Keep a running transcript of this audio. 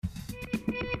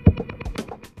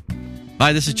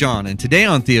Hi, this is John, and today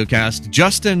on Theocast,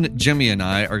 Justin, Jimmy, and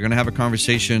I are going to have a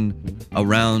conversation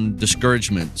around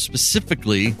discouragement,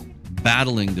 specifically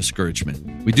battling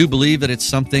discouragement. We do believe that it's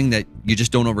something that you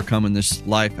just don't overcome in this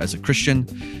life as a Christian.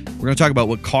 We're going to talk about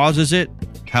what causes it,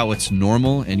 how it's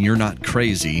normal and you're not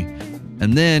crazy,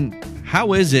 and then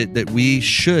how is it that we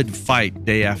should fight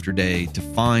day after day to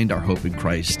find our hope in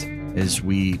Christ as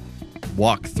we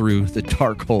walk through the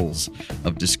dark holes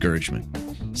of discouragement.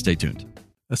 Stay tuned.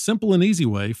 A simple and easy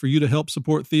way for you to help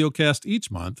support Theocast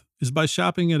each month is by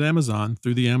shopping at Amazon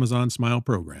through the Amazon Smile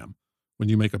program. When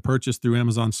you make a purchase through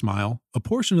Amazon Smile, a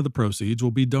portion of the proceeds will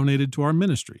be donated to our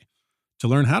ministry. To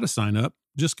learn how to sign up,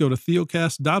 just go to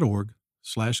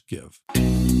theocast.org/give.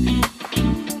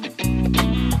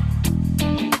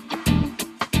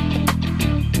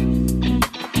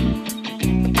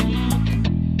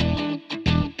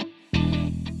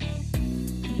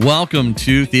 Welcome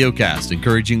to Theocast,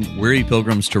 encouraging weary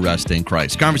pilgrims to rest in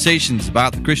Christ. Conversations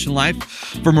about the Christian life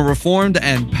from a reformed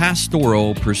and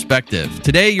pastoral perspective.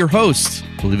 Today, your host,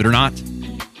 believe it or not,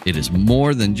 it is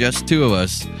more than just two of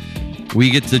us. We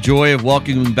get the joy of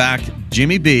welcoming back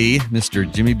Jimmy B., Mr.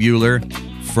 Jimmy Bueller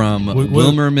from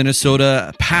Wilmer,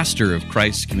 Minnesota, pastor of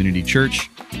Christ Community Church,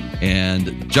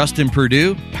 and Justin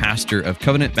Perdue, pastor of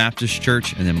Covenant Baptist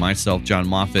Church, and then myself, John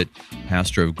Moffitt,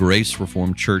 pastor of Grace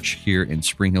Reformed Church here in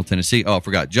Spring Hill, Tennessee. Oh, I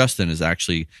forgot, Justin is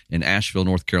actually in Asheville,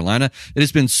 North Carolina. It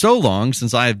has been so long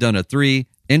since I have done a 3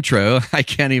 intro, I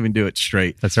can't even do it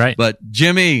straight. That's right. But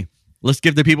Jimmy, let's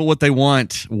give the people what they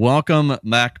want. Welcome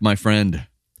back, my friend.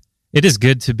 It is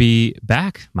good to be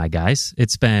back, my guys.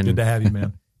 It's been good to have you,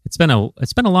 man. It's been a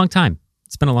long time.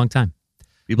 It's been a long time.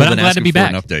 People but I'm glad to be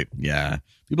back. An update. Yeah.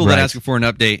 People have been asking for an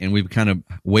update, and we've kind of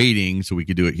waiting so we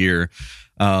could do it here.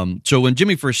 So when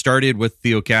Jimmy first started with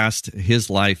Theocast, his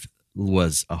life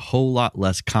was a whole lot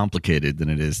less complicated than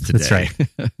it is today. That's right.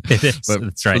 It is.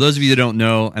 That's right. For those of you that don't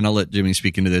know, and I'll let Jimmy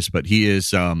speak into this, but he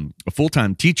is a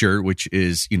full-time teacher, which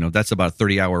is, that's about a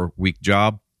 30-hour week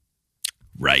job.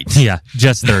 Right. Yeah,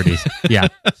 just 30. Yeah.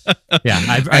 Yeah,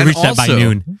 I reached that by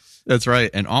noon. That's right.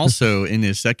 And also in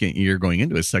his second year, going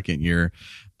into his second year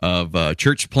of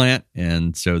church plant,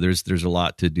 and so there's a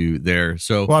lot to do there.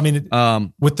 So, well, I mean,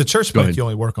 with the church plant, you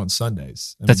only work on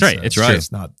Sundays. That's right. It's right.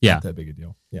 It's not that big a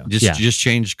deal. Yeah. Just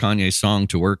change Kanye's song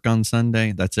to work on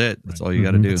Sunday. That's it. That's all you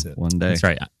got to do one day. That's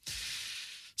right.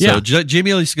 So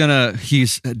Jimmy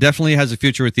he's definitely has a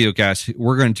future with Theocast.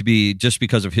 We're going to be, just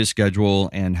because of his schedule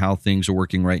and how things are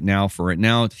working right now,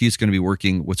 he's going to be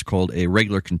working what's called a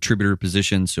regular contributor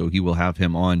position. So he will have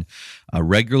him on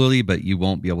regularly, but you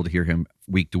won't be able to hear him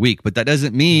week to week. But that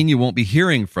doesn't mean you won't be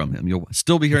hearing from him. You'll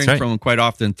still be hearing from him quite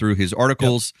often through his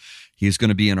articles. Yep. He's going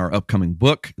to be in our upcoming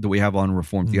book that we have on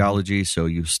Reformed theology. So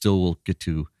you still will get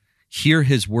to hear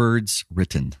his words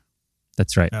written.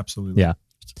 That's right. Absolutely. Yeah.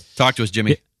 Talk to us,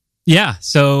 Jimmy. Yeah.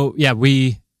 So,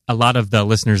 a lot of the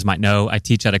listeners might know I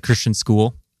teach at a Christian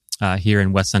school here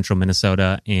in West Central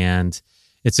Minnesota, and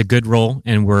it's a good role,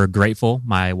 and we're grateful.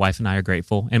 My wife and I are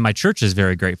grateful, and my church is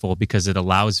very grateful because it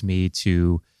allows me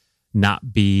to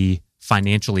not be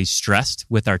financially stressed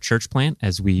with our church plant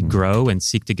as we grow and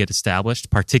seek to get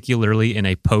established, particularly in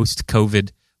a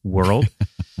post-COVID world.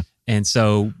 And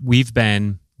so we've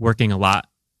been working a lot,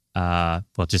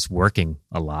 just working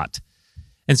a lot.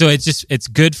 And so it's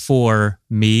good for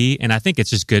me, and I think it's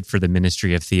just good for the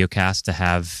ministry of Theocast to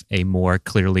have a more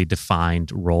clearly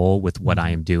defined role with what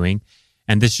I am doing.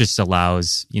 And this just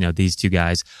allows, these two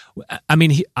guys. I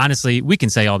mean, honestly, we can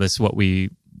say all this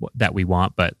that we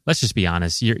want, but let's just be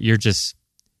honest.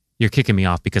 You're kicking me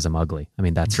off because I'm ugly. I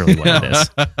mean, that's really what it is.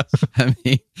 I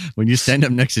mean, when you stand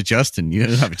up next to Justin, you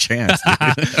don't have a chance.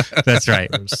 That's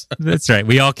right. That's right.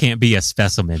 We all can't be a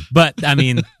specimen, but I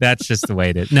mean, that's just the way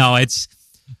it is. No, it's.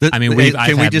 Can we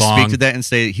just speak to that and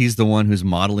say he's the one who's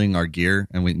modeling our gear,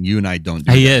 and when you and I don't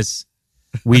do he that. Is.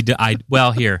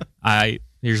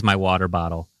 Here's my water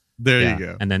bottle. There you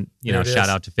go. And then, shout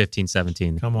out to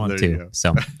 1517. Come on, too.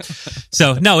 So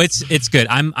no, it's good.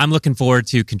 I'm looking forward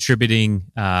to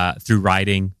contributing through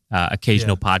writing,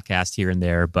 occasional podcast here and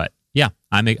there, but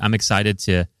I'm excited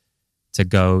to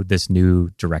go this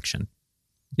new direction.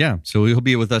 Yeah. So he'll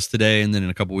be with us today, and then in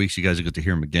a couple of weeks you guys will get to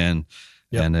hear him again.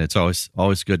 Yep. And it's always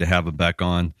good to have him back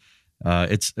on.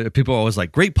 It's people are always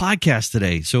like, great podcast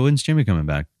today. So when's Jimmy coming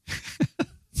back?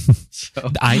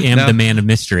 I am the man of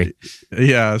mystery.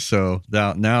 Yeah. So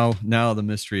now the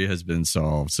mystery has been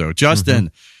solved. So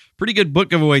Justin, pretty good book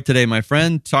giveaway today, my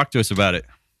friend. Talk to us about it.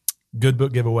 Good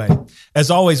book giveaway.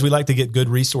 As always, we like to get good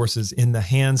resources in the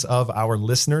hands of our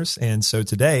listeners. And so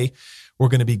today we're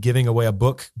going to be giving away a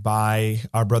book by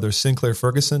our brother Sinclair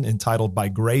Ferguson entitled By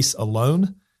Grace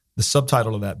Alone, The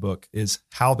subtitle of that book is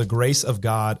How the Grace of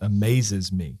God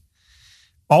Amazes Me.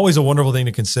 Always a wonderful thing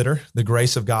to consider, the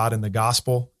grace of God in the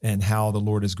gospel and how the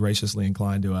Lord is graciously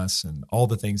inclined to us and all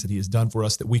the things that he has done for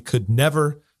us that we could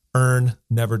never earn,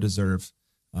 never deserve.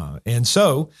 And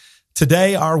so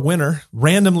today, our winner,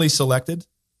 randomly selected,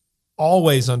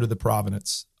 always under the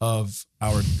providence of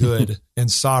our good and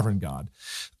sovereign God,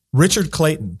 Richard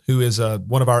Clayton, who is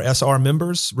one of our SR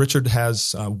members. Richard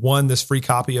has won this free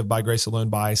copy of By Grace Alone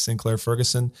by Sinclair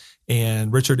Ferguson.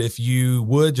 And Richard, if you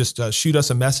would just shoot us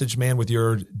a message, man, with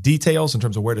your details in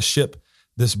terms of where to ship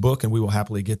this book, and we will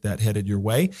happily get that headed your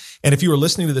way. And if you are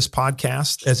listening to this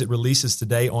podcast as it releases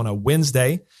today on a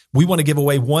Wednesday, we want to give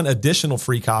away one additional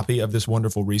free copy of this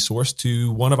wonderful resource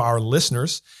to one of our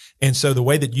listeners. And so the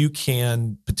way that you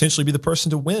can potentially be the person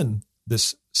to win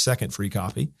this second free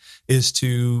copy is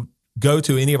to go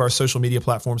to any of our social media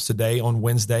platforms today on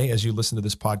Wednesday as you listen to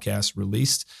this podcast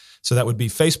released. So that would be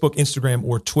Facebook, Instagram,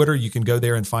 or Twitter. You can go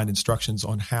there and find instructions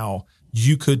on how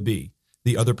you could be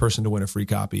the other person to win a free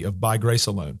copy of By Grace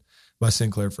Alone by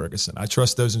Sinclair Ferguson. I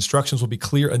trust those instructions will be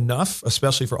clear enough,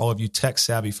 especially for all of you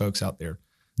tech-savvy folks out there.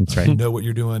 That's right. Who know what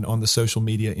you're doing on the social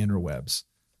media interwebs.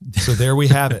 So there we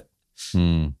have it.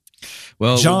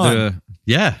 Well, John,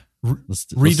 let's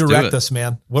redirect us,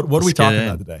 man. What are we talking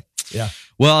about today? Yeah.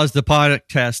 Well, as the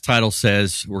podcast title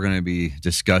says, we're going to be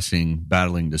discussing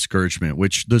battling discouragement,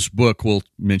 which this book we'll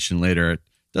mention later. It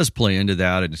does play into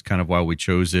that, and it's kind of why we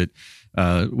chose it.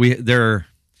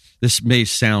 This may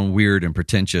sound weird and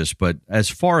pretentious, but as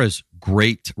far as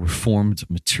great Reformed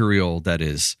material that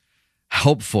is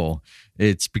helpful,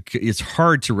 it's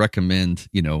hard to recommend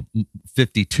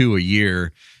 52 a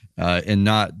year and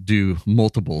not do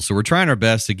multiple. So we're trying our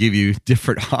best to give you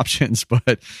different options,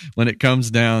 but when it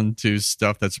comes down to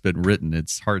stuff that's been written,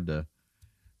 it's hard to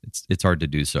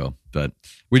do so, but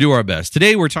we do our best.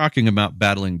 Today we're talking about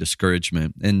battling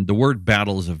discouragement, and the word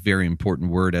battle is a very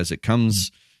important word as it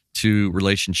comes to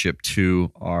relationship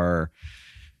to our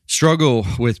struggle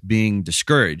with being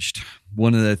discouraged.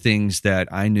 One of the things that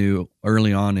I knew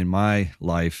early on in my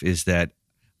life is that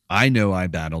I know I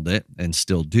battled it and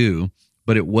still do,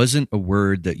 but it wasn't a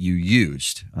word that you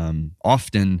used.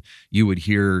 Often you would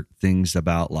hear things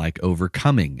about like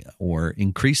overcoming or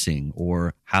increasing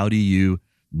or how do you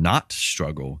not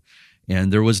struggle.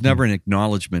 And there was never an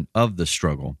acknowledgement of the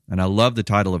struggle. And I love the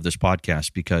title of this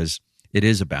podcast because it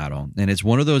is a battle. And it's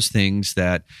one of those things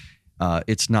that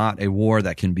it's not a war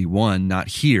that can be won, not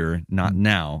here, not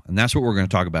now. And that's what we're going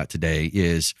to talk about today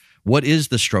is what is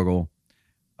the struggle?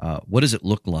 What does it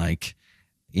look like?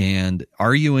 And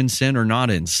are you in sin or not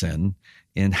in sin?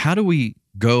 And how do we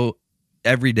go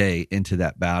every day into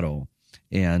that battle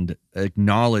and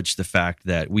acknowledge the fact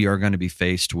that we are going to be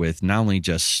faced with not only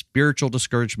just spiritual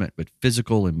discouragement, but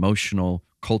physical, emotional,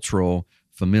 cultural,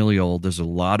 familial. There's a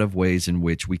lot of ways in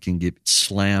which we can get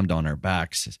slammed on our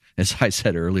backs, as I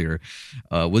said earlier,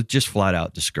 with just flat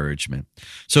out discouragement.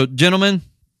 So, gentlemen,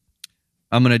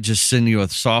 I'm going to just send you a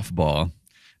softball,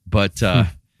 but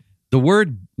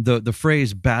the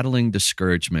phrase battling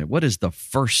discouragement, what is the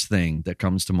first thing that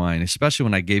comes to mind, especially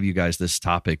when I gave you guys this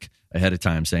topic ahead of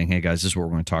time saying, hey guys, this is what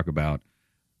we're going to talk about.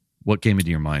 What came into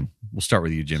your mind? We'll start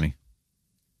with you, Jimmy.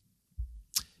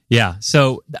 Yeah.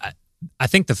 So I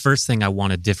think the first thing I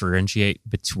want to differentiate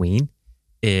between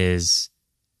is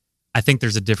I think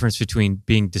there's a difference between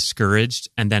being discouraged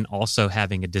and then also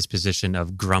having a disposition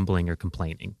of grumbling or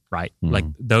complaining, right? Mm-hmm. Like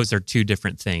those are two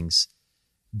different things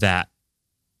that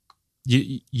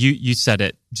you said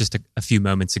it just a few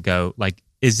moments ago. Like,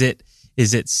 is it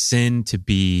sin to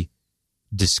be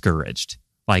discouraged?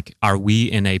 Like, are we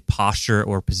in a posture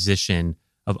or position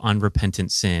of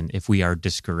unrepentant sin if we are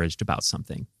discouraged about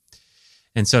something?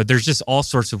 And so there's just all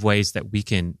sorts of ways that we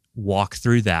can walk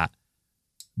through that.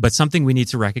 But something we need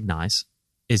to recognize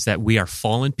is that we are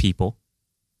fallen people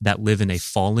that live in a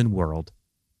fallen world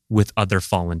with other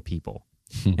fallen people.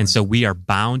 And so we are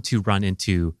bound to run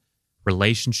into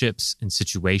relationships and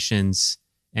situations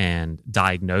and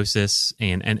diagnosis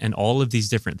and all of these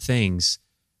different things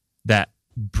that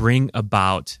bring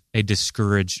about a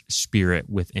discouraged spirit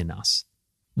within us.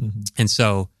 Mm-hmm. And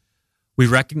so we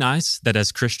recognize that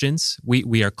as Christians,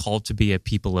 we are called to be a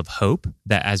people of hope,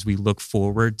 that as we look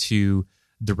forward to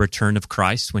the return of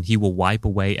Christ, when he will wipe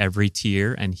away every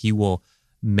tear and he will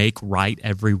make right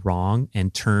every wrong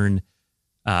and turn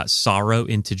sorrow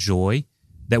into joy,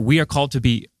 that we are called to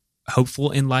be hopeful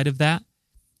in light of that.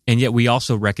 And yet we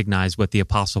also recognize what the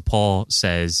Apostle Paul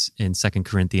says in 2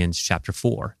 Corinthians chapter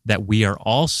 4, that we are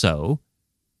also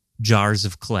jars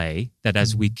of clay, that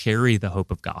as we carry the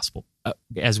hope of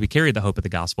the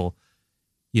gospel,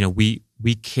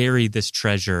 we carry this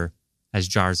treasure as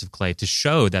jars of clay to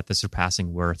show that the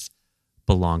surpassing worth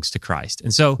belongs to Christ.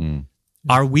 And so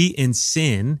are we in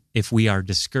sin if we are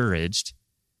discouraged?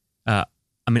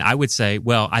 I would say,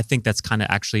 well, I think that's kind of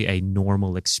actually a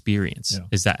normal experience,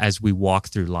 is that as we walk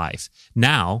through life.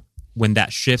 Now, when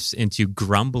that shifts into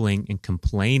grumbling and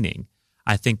complaining,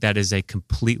 I think that is a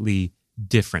completely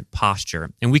different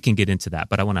posture. And we can get into that,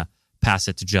 but I want to pass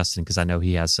it to Justin because I know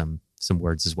he has some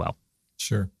words as well.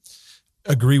 Sure.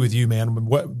 Agree with you, man.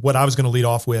 What I was going to lead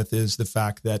off with is the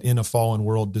fact that in a fallen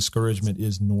world, discouragement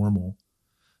is normal.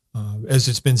 As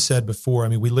it's been said before,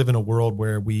 we live in a world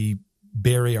where we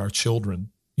bury our children,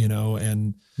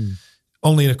 and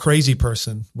only a crazy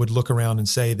person would look around and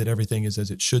say that everything is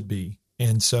as it should be.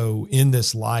 And so in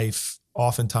this life,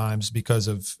 oftentimes because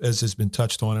of, as has been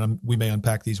touched on, and we may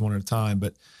unpack these one at a time,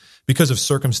 but because of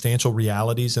circumstantial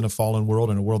realities in a fallen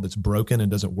world, in a world that's broken and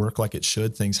doesn't work like it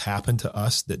should, things happen to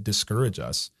us that discourage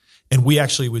us. And we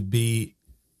actually would be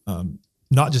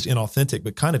not just inauthentic,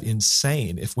 but kind of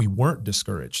insane if we weren't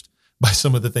discouraged by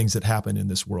some of the things that happen in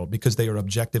this world because they are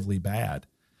objectively bad.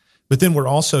 But then we're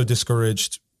also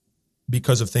discouraged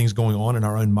because of things going on in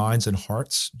our own minds and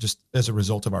hearts, just as a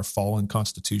result of our fallen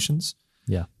constitutions.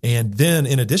 Yeah. And then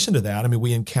in addition to that,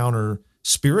 we encounter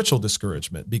spiritual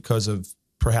discouragement because of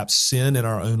perhaps sin in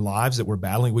our own lives that we're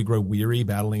battling. We grow weary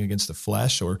battling against the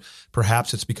flesh, or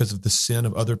perhaps it's because of the sin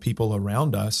of other people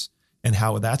around us and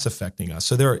how that's affecting us.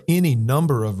 So there are any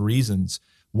number of reasons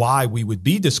why we would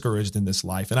be discouraged in this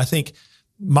life. And I think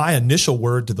my initial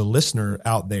word to the listener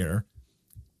out there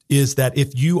is that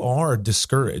if you are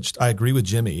discouraged, I agree with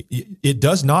Jimmy, it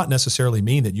does not necessarily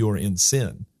mean that you are in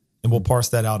sin. And we'll parse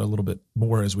that out a little bit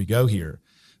more as we go here.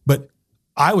 But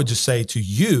I would just say to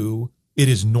you, it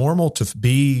is normal to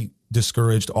be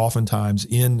discouraged oftentimes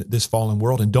in this fallen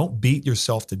world, and don't beat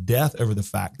yourself to death over the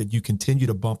fact that you continue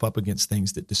to bump up against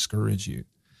things that discourage you.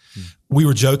 We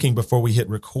were joking before we hit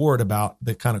record about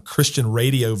the kind of Christian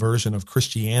radio version of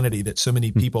Christianity that so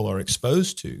many people are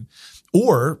exposed to.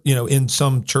 Or, in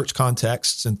some church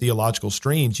contexts and theological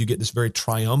streams, you get this very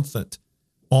triumphant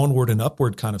onward and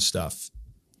upward kind of stuff,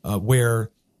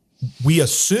 where we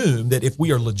assume that if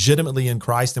we are legitimately in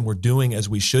Christ and we're doing as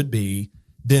we should be,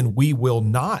 then we will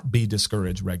not be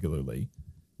discouraged regularly,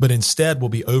 but instead we'll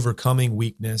be overcoming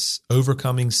weakness,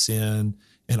 overcoming sin,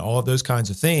 and all of those kinds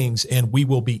of things. And we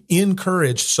will be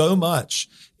encouraged so much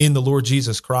in the Lord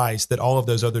Jesus Christ that all of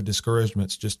those other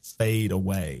discouragements just fade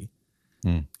away.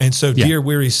 And so, dear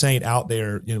weary saint out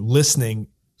there, listening,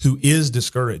 who is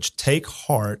discouraged, take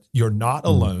heart. You're not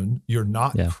alone. You're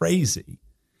not crazy.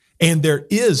 And there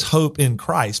is hope in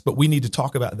Christ, but we need to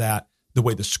talk about that the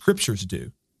way the scriptures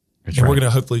do. We're going to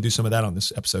hopefully do some of that on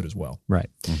this episode as well. Right.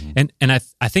 And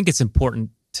I think it's important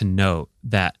to note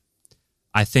that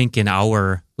I think in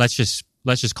our, let's just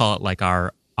call it like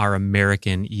our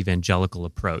American evangelical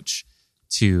approach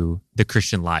to the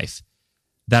Christian life,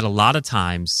 that a lot of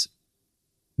times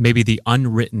maybe the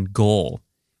unwritten goal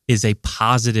is a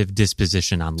positive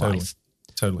disposition on life.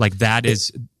 Totally. Like that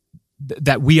is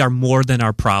that we are more than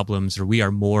our problems, or we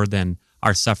are more than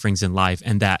our sufferings in life,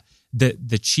 and that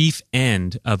the chief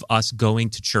end of us going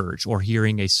to church or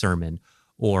hearing a sermon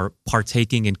or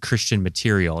partaking in Christian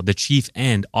material, the chief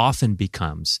end often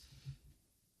becomes,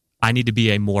 I need to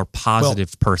be a more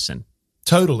positive person.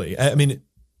 Totally.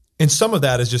 And some of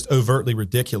that is just overtly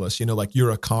ridiculous, like you're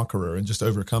a conqueror and just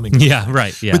overcoming. Yeah,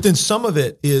 right. Yeah. But then some of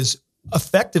it is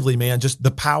effectively, man, just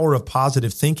the power of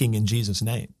positive thinking in Jesus'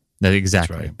 name.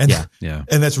 Exactly. That's right. And,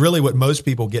 and that's really what most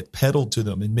people get peddled to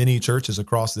them in many churches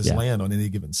across this land on any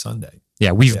given Sunday.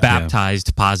 Yeah, we've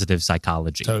baptized positive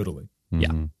psychology. Totally.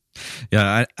 Mm-hmm.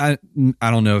 Yeah, I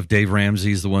don't know if Dave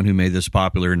Ramsey's the one who made this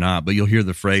popular or not, but you'll hear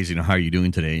the phrase, how are you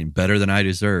doing today? Better than I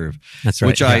deserve. That's right.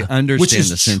 Which I understand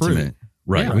the sentiment. True.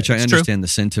 Right, Yeah, which I understand the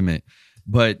sentiment.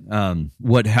 But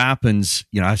what happens,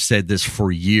 I've said this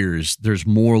for years, there's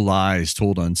more lies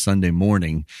told on Sunday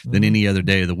morning than any other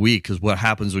day of the week, because what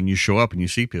happens when you show up and you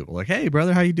see people like, hey,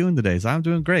 brother, how you doing today? So I'm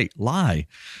doing great. Lie.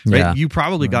 Right? Yeah. You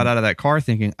probably got out of that car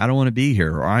thinking, I don't want to be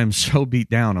here, or I am so beat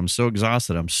down. I'm so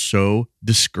exhausted. I'm so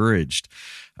discouraged.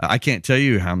 I can't tell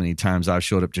you how many times I've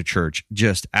showed up to church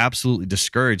just absolutely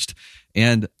discouraged.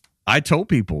 And I told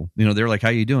people, they're like, how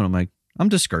you doing? I'm like, I'm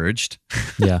discouraged.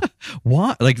 Yeah.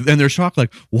 Why? And they're shocked,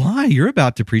 like, why? You're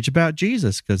about to preach about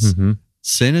Jesus, because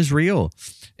sin is real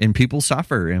and people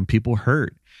suffer and people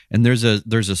hurt. And there's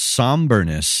a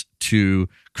somberness to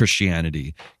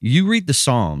Christianity. You read the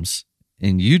Psalms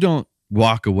and you don't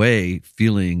walk away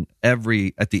feeling at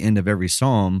the end of every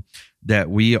Psalm that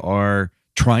we are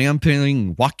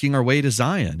triumphing, walking our way to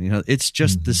Zion. It's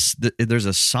just this, there's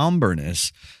a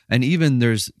somberness. And even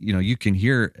there's, you can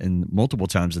hear in multiple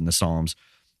times in the Psalms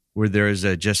where there is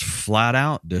a just flat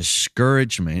out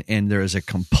discouragement and there is a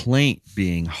complaint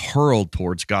being hurled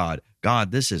towards God.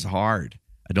 God, this is hard.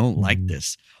 I don't like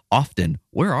this. Often,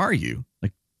 where are you?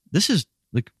 Like, this is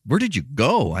like, where did you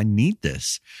go? I need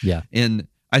this. Yeah. And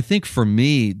I think for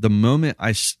me, the moment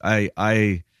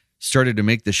I started to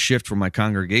make the shift for my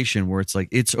congregation where it's like,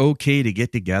 it's okay to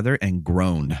get together and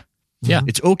groan. Yeah.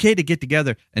 It's okay to get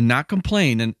together and not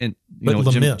complain. And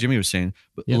Jimmy was saying,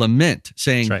 but lament,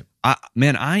 saying, right.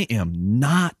 I am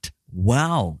not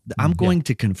well. I'm going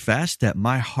to confess that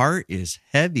my heart is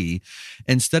heavy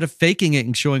instead of faking it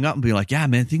and showing up and being like, yeah,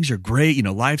 man, things are great.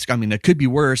 It could be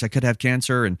worse. I could have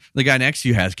cancer and the guy next to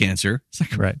you has cancer. It's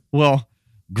like, right. Well,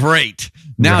 great.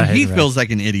 Now he feels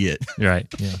like an idiot. Right.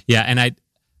 Yeah. And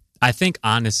I think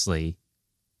honestly,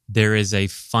 there is a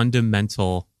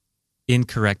fundamental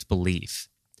incorrect belief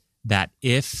that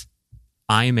if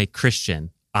I am a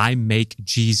Christian, I make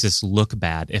Jesus look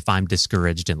bad if I'm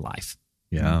discouraged in life.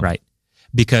 Yeah. Right.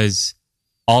 Because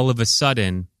all of a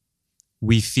sudden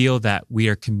we feel that we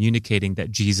are communicating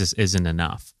that Jesus isn't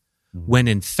enough. When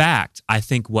in fact, I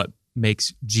think what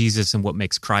makes Jesus and what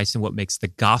makes Christ and what makes the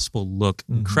gospel look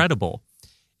incredible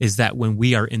is that when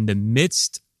we are in the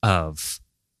midst of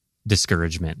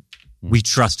discouragement, we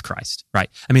trust Christ, right?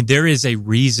 I mean, there is a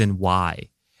reason why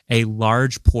a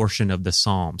large portion of the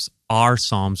Psalms are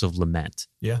Psalms of lament.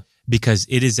 Yeah. Because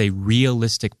it is a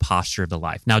realistic posture of the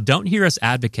life. Now, don't hear us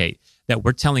advocate that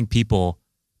we're telling people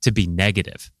to be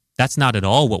negative. That's not at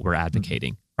all what we're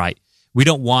advocating, right? We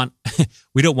don't want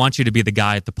you to be the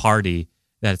guy at the party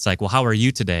that it's like, well, how are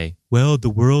you today? Well, the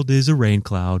world is a rain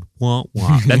cloud. Wah,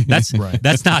 wah. That's right.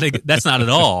 That's not at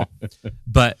all.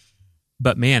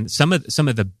 But man, some of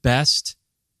the best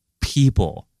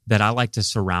people that I like to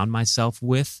surround myself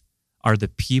with are the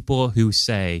people who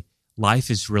say,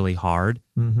 life is really hard,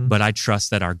 but I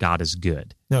trust that our God is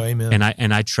good. No, amen.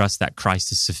 And I trust that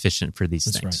Christ is sufficient for these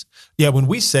things. Right. Yeah, when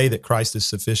we say that Christ is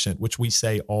sufficient, which we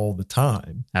say all the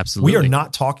time, absolutely, we are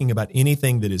not talking about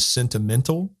anything that is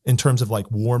sentimental in terms of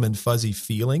like warm and fuzzy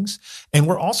feelings, and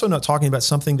we're also not talking about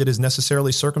something that is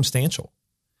necessarily circumstantial.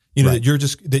 Right.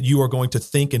 That you are going to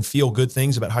think and feel good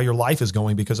things about how your life is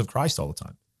going because of Christ all the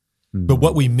time. But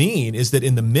what we mean is that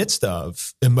in the midst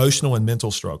of emotional and mental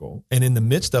struggle, and in the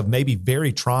midst of maybe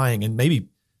very trying and maybe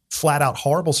flat out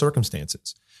horrible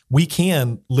circumstances, we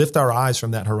can lift our eyes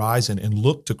from that horizon and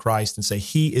look to Christ and say,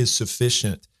 He is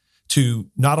sufficient to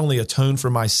not only atone for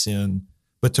my sin,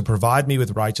 but to provide me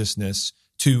with righteousness,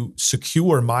 to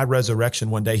secure my resurrection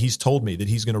one day. He's told me that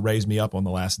He's going to raise me up on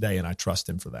the last day, and I trust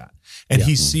Him for that. And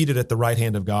He's seated at the right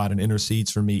hand of God and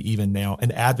intercedes for me even now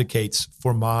and advocates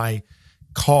for my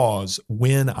cause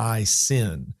when I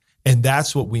sin. And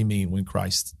that's what we mean when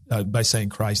Christ, by saying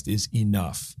Christ is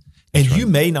enough. And you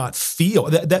may not feel,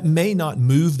 that may not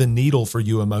move the needle for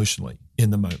you emotionally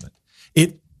in the moment.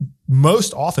 It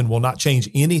most often will not change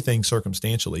anything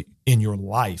circumstantially in your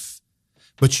life.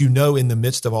 But in the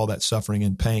midst of all that suffering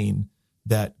and pain,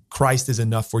 that Christ is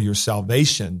enough for your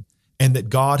salvation and that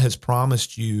God has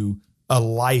promised you a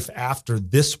life after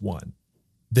this one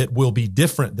that will be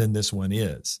different than this one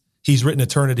is. He's written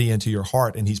eternity into your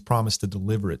heart, and He's promised to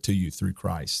deliver it to you through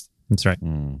Christ. That's right.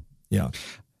 Yeah.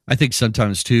 I think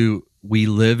sometimes, too, we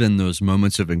live in those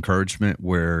moments of encouragement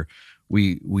where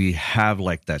we have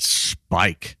like that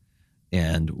spike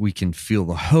and we can feel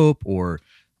the hope, or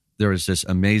there was this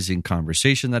amazing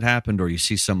conversation that happened, or you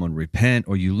see someone repent,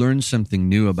 or you learn something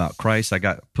new about Christ. I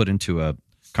got put into a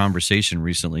conversation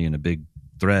recently in a big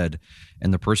thread,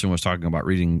 and the person was talking about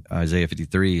reading Isaiah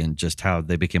 53 and just how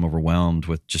they became overwhelmed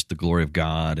with just the glory of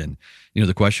God. And,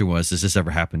 the question was, does this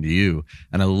ever happen to you?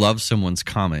 And I love someone's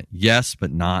comment, yes,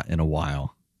 but not in a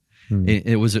while.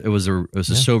 It was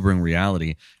a sobering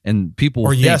reality. And people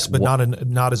or think, yes, but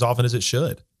not as often as it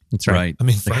should. That's right. I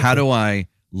mean, like, how do I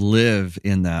live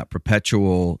in that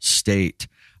perpetual state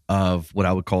of what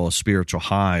I would call a spiritual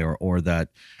high, or that,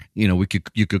 you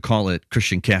could call it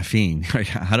Christian caffeine. Right?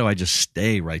 How do I just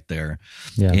stay right there?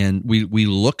 Yeah. And we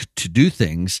look to do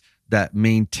things that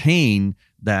maintain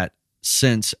that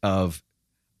sense of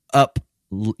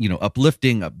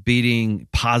uplifting, upbeating,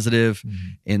 positive,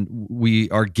 and we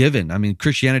are given. I mean,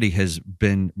 Christianity has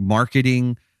been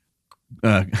marketing.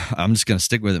 I'm just going to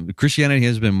stick with it. Christianity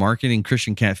has been marketing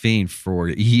Christian caffeine for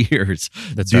years.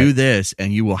 Do right. This,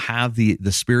 and you will have the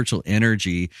spiritual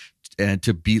energy, and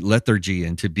to beat lethargy,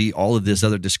 and to beat all of this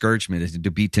other discouragement, and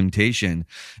to beat temptation.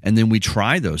 And then we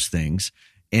try those things,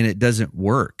 and it doesn't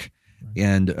work.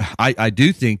 And I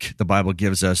do think the Bible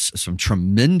gives us some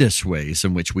tremendous ways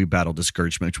in which we battle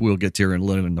discouragement, which we'll get to in a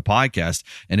little in the podcast.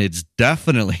 And it's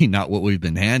definitely not what we've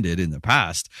been handed in the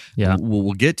past. Yeah.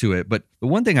 We'll get to it. But the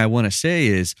one thing I want to say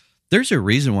is there's a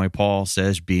reason why Paul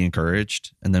says be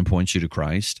encouraged and then points you to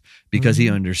Christ, because he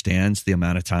understands the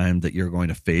amount of time that you're going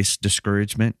to face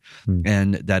discouragement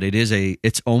and that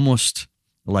it's almost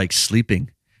like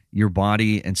sleeping. Your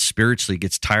body and spiritually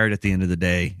gets tired at the end of the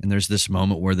day. And there's this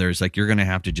moment where there's like, you're going to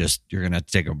have to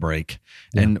take a break.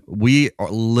 Yeah. And we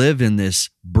live in this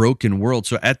broken world.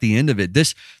 So at the end of it,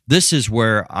 this is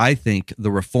where I think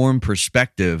the Reformed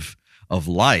perspective of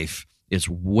life is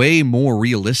way more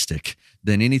realistic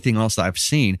than anything else I've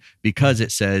seen, because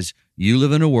it says you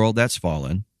live in a world that's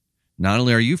fallen. Not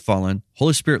only are you fallen,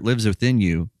 Holy Spirit lives within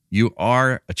you. You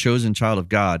are a chosen child of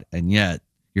God, and yet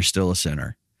you're still a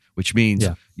sinner. Which means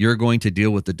you're going to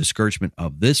deal with the discouragement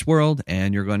of this world,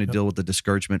 and you're going to deal with the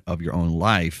discouragement of your own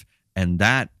life. And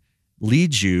that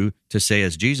leads you to say,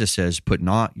 as Jesus says, put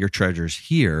not your treasures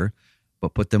here,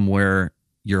 but put them where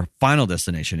your final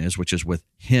destination is, which is with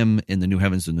him in the new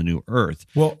heavens and the new earth.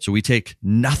 Well, so we take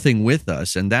nothing with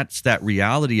us. And that's that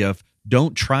reality of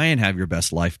don't try and have your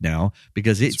best life now,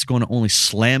 because it's going to only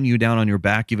slam you down on your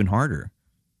back even harder.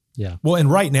 Yeah. Well, and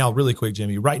right now, really quick,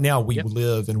 Jimmy, right now we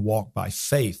live and walk by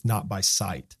faith, not by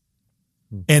sight.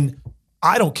 And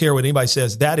I don't care what anybody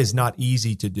says, that is not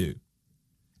easy to do.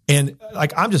 And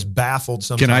like, I'm just baffled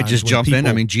sometimes. Can I just jump in?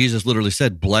 I mean, Jesus literally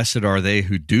said, blessed are they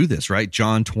who do this, right?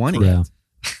 John 20. Yeah.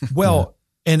 Well,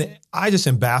 and I just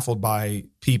am baffled by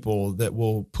people that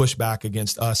will push back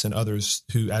against us and others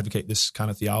who advocate this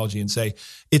kind of theology and say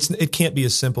it can't be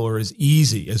as simple or as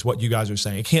easy as what you guys are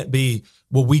saying. It can't be,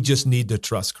 well, we just need to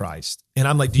trust Christ. And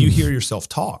I'm like, do you hear yourself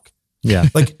talk? Yeah.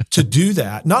 Like, to do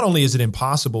that, not only is it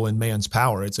impossible in man's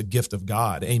power, it's a gift of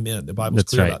God. Amen. The Bible's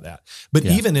clear about that. But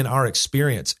even in our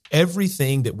experience,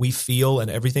 everything that we feel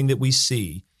and everything that we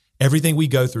see, everything we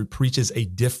go through preaches a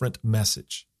different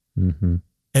message. Mm-hmm.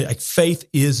 And like, faith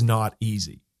is not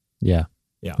easy. Yeah,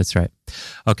 that's right.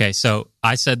 Okay, so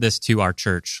I said this to our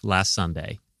church last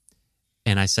Sunday,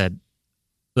 and I said,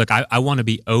 look, I want to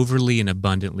be overly and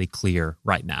abundantly clear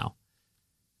right now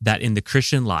that in the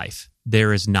Christian life,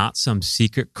 there is not some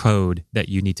secret code that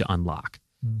you need to unlock.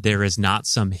 There is not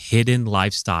some hidden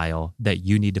lifestyle that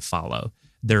you need to follow.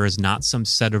 There is not some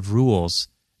set of rules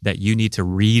that you need to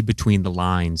read between the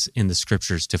lines in the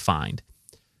scriptures to find.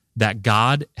 That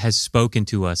God has spoken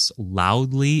to us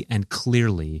loudly and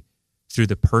clearly through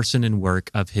the person and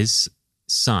work of his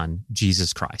Son,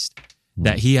 Jesus Christ.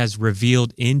 That he has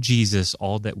revealed in Jesus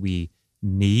all that we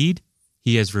need.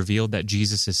 He has revealed that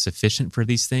Jesus is sufficient for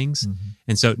these things.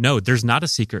 And so, no, there's not a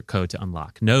secret code to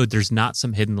unlock. No, there's not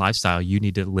some hidden lifestyle you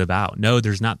need to live out. No,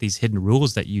 there's not these hidden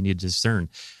rules that you need to discern.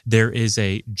 There is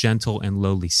a gentle and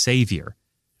lowly Savior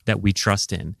that we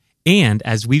trust in. And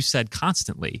as we've said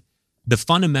constantly, the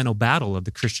fundamental battle of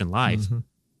the Christian life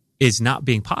is not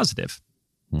being positive.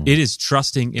 It is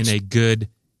trusting in a good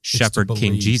shepherd,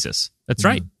 King Jesus. That's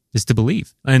right. It's to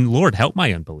believe. And Lord, help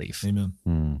my unbelief.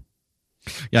 Amen.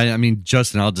 Yeah, I mean,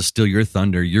 Justin, I'll just steal your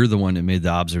thunder. You're the one that made the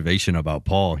observation about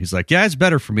Paul. He's like, yeah, it's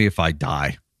better for me if I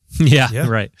die. Yeah,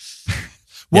 right.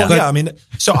 Well, I mean,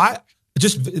 so I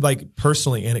just like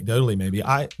personally, anecdotally, maybe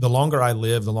the longer I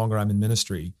live, the longer I'm in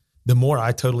ministry, the more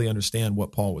I totally understand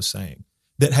what Paul was saying.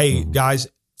 That, hey, guys,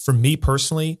 for me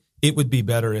personally, it would be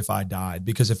better if I died,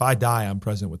 because if I die, I'm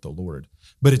present with the Lord.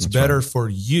 But it's better for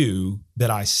you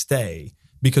that I stay,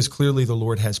 because clearly the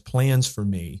Lord has plans for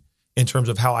me in terms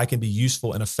of how I can be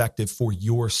useful and effective for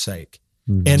your sake.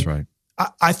 That's right.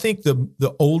 I think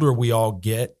the older we all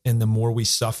get and the more we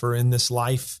suffer in this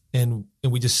life, and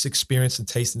we just experience and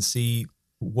taste and see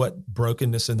what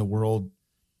brokenness in the world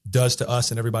does to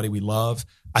us and everybody we love,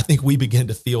 I think we begin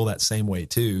to feel that same way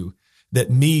too. That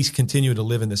me continuing to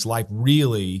live in this life,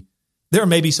 really, there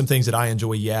may be some things that I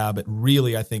enjoy, but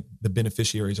really I think the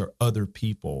beneficiaries are other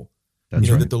people. That's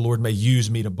that the Lord may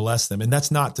use me to bless them. And that's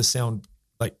not to sound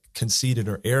like conceited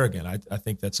or arrogant. I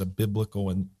think that's a biblical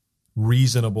and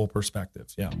reasonable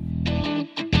perspective. Yeah.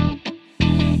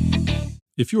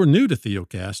 If you're new to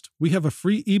Theocast, we have a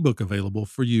free ebook available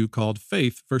for you called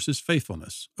Faith versus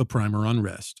Faithfulness, a primer on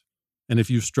rest. And if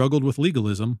you've struggled with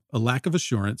legalism, a lack of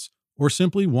assurance, or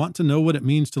simply want to know what it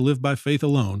means to live by faith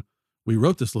alone, we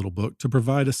wrote this little book to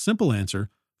provide a simple answer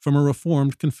from a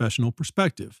Reformed confessional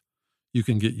perspective. You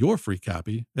can get your free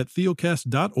copy at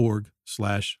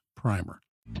theocast.org/primer.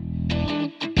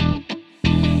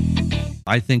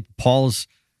 I think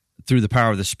through the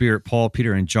power of the Spirit, Paul,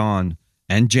 Peter, and John,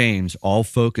 and James all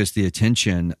focus the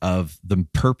attention of the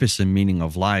purpose and meaning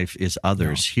of life is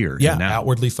others here. Yeah, and now.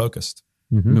 outwardly focused.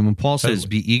 I mean, when Paul says,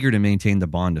 be eager to maintain the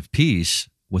bond of peace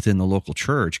within the local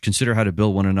church, consider how to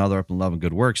build one another up in love and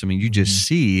good works. I mean, you just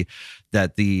see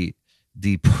that the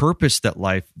purpose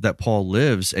that Paul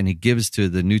lives and he gives to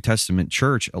the New Testament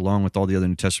church, along with all the other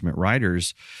New Testament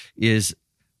writers, is,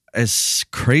 as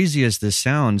crazy as this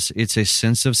sounds, it's a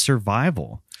sense of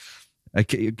survival.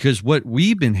 Because what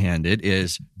we've been handed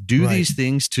is do these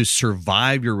things to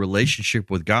survive your relationship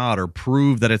with God, or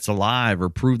prove that it's alive, or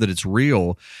prove that it's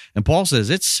real. And Paul says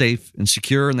it's safe and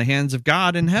secure in the hands of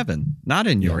God in heaven, not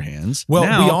in your hands. Well,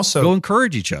 now, we also go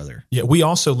encourage each other. Yeah, we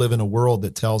also live in a world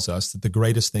that tells us that the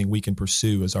greatest thing we can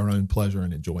pursue is our own pleasure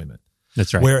and enjoyment.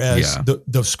 That's right. Whereas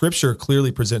the scripture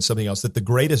clearly presents something else, that the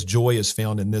greatest joy is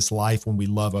found in this life when we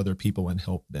love other people and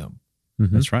help them.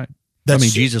 That's right.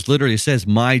 Jesus literally says,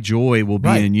 my joy will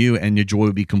be in you, and your joy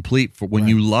will be complete for when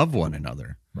you love one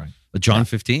another. Right. John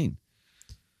 15.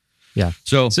 Yeah.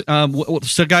 So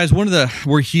guys,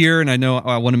 we're here, and I know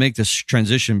I want to make this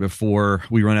transition before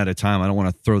we run out of time. I don't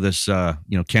want to throw this,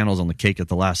 candles on the cake at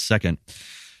the last second.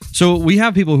 So we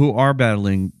have people who are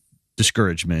battling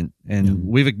discouragement, and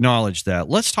we've acknowledged that.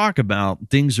 Let's talk about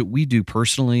things that we do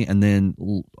personally, and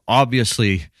then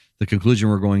obviously the conclusion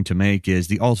we're going to make is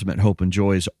the ultimate hope and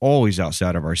joy is always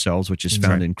outside of ourselves, which is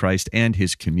found in Christ and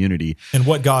his community. And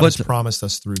what God has promised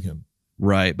us through him.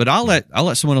 Right. But I'll let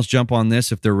someone else jump on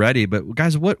this if they're ready. But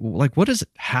guys, what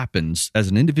happens as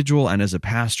an individual and as a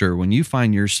pastor when you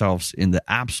find yourselves in the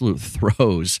absolute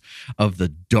throes of the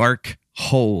dark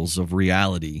holes of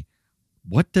reality?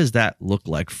 What does that look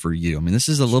like for you? I mean, this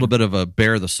is a little bit of a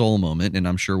bare the soul moment, and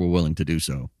I'm sure we're willing to do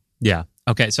so. Yeah.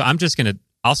 Okay. So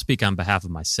I'll speak on behalf of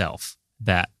myself,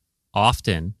 that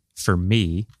often for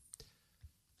me,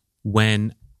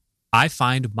 when I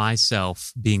find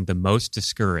myself being the most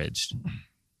discouraged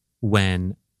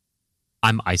when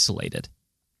I'm isolated,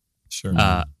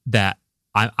 that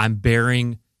I'm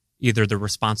bearing either the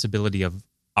responsibility of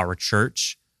our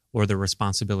church or the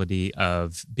responsibility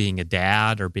of being a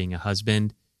dad or being a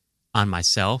husband on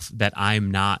myself, that I'm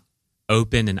not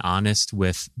open and honest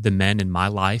with the men in my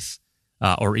life,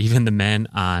 or even the men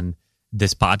on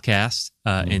this podcast,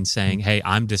 and saying, hey,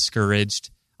 I'm discouraged.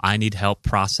 I need help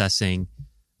processing.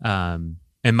 And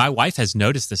my wife has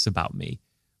noticed this about me,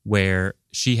 where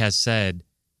she has said,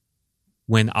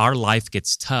 when our life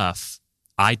gets tough,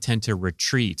 I tend to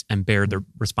retreat and bear the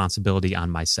responsibility on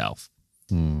myself.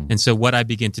 And so what I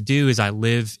begin to do is I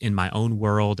live in my own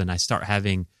world, and I start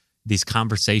having these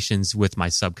conversations with my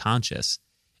subconscious.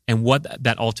 And what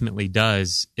that ultimately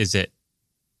does is it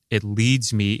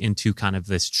leads me into kind of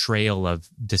this trail of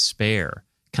despair,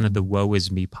 kind of the woe is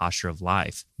me posture of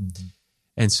life.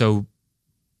 And so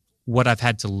what I've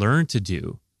had to learn to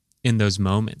do in those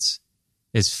moments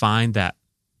is find that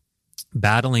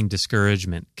battling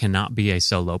discouragement cannot be a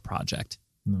solo project.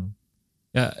 No.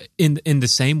 In the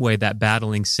same way that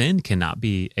battling sin cannot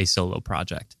be a solo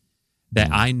project, that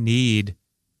I need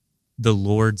the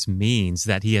Lord's means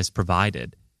that he has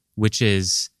provided, which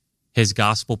is his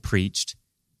gospel preached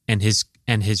and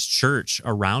his church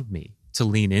around me to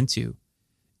lean into.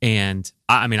 And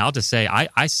I mean, I'll just say,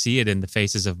 I see it in the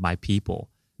faces of my people,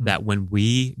 that when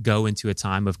we go into a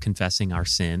time of confessing our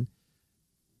sin,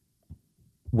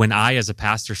 when I, as a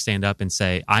pastor, stand up and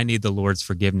say, I need the Lord's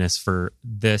forgiveness for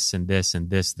this and this and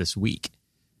this week,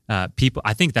 people,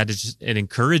 I think that it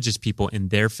encourages people in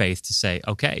their faith to say,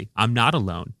 okay, I'm not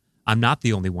alone. I'm not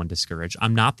the only one discouraged.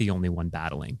 I'm not the only one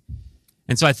battling.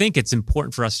 And so I think it's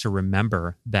important for us to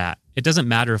remember that it doesn't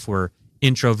matter if we're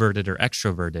introverted or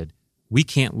extroverted. We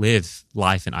can't live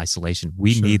life in isolation.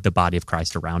 We need the body of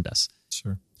Christ around us.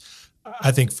 Sure.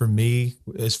 I think for me,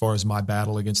 as far as my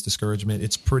battle against discouragement,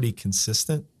 it's pretty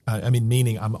consistent. I mean,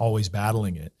 meaning I'm always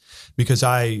battling it, because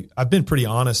I've been pretty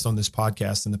honest on this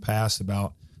podcast in the past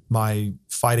about my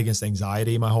fight against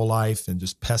anxiety my whole life and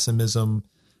just pessimism.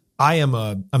 I'm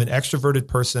an extroverted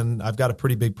person. I've got a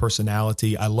pretty big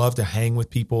personality. I love to hang with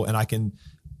people, and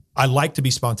I like to be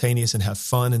spontaneous and have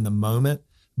fun in the moment,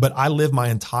 but I live my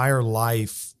entire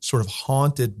life sort of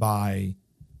haunted by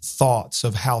thoughts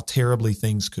of how terribly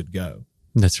things could go.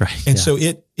 That's right. And so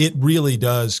it really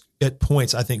does, at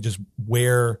points, I think, just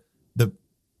wear the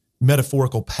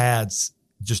metaphorical pads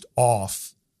just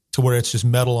off to where it's just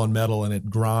metal on metal, and it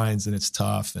grinds and it's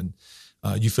tough, and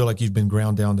you feel like you've been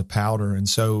ground down to powder. And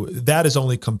so that is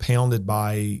only compounded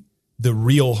by the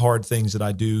real hard things that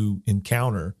I do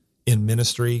encounter in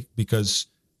ministry, because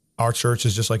our church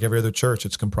is just like every other church.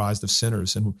 It's comprised of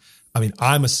sinners. And I mean,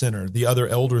 I'm a sinner. The other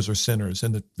elders are sinners,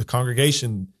 and the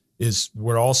congregation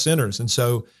we're all sinners. And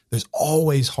so there's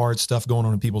always hard stuff going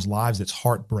on in people's lives. It's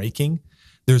heartbreaking.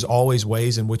 There's always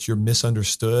ways in which you're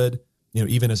misunderstood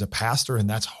even as a pastor, and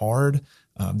that's hard.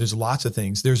 There's lots of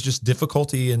things. There's just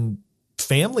difficulty in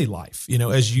family life,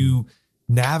 as you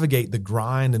navigate the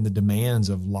grind and the demands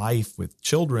of life with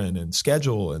children and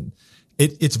schedule. And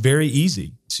it's very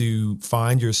easy to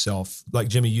find yourself, like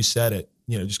Jimmy, you said it,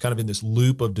 just kind of in this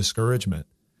loop of discouragement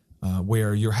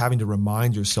where you're having to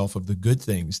remind yourself of the good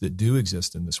things that do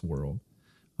exist in this world.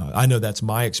 I know that's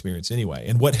my experience anyway.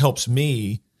 And what helps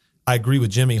me, I agree with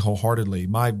Jimmy wholeheartedly.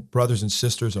 My brothers and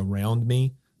sisters around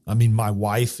me, my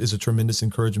wife is a tremendous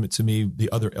encouragement to me. The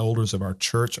other elders of our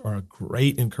church are a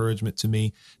great encouragement to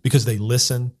me because they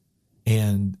listen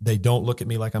and they don't look at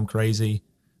me like I'm crazy.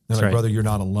 They're like, brother, you're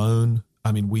not alone.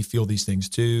 We feel these things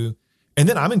too. And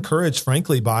then I'm encouraged,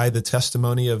 frankly, by the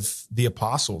testimony of the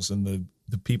apostles and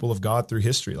the people of God through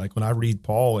history. Like when I read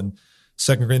Paul in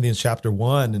 2 Corinthians chapter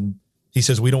 1, and he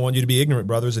says, we don't want you to be ignorant,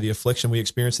 brothers, of the affliction we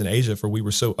experienced in Asia, for we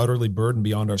were so utterly burdened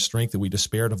beyond our strength that we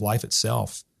despaired of life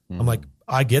itself. I'm like,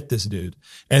 I get this, dude.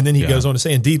 And then he goes on to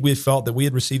say, indeed, we had felt that we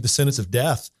had received the sentence of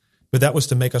death, but that was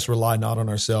to make us rely not on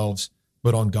ourselves,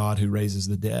 but on God who raises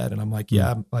the dead. And I'm like,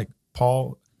 like,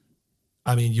 Paul,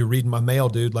 you're reading my mail,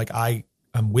 dude. Like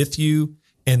I'm with you.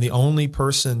 And the only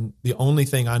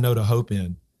thing I know to hope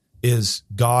in is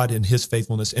God and his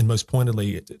faithfulness, and most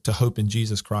pointedly to hope in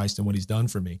Jesus Christ and what he's done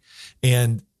for me.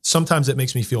 And sometimes it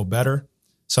makes me feel better.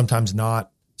 Sometimes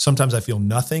not. Sometimes I feel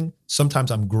nothing.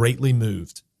 Sometimes I'm greatly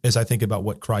moved as I think about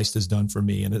what Christ has done for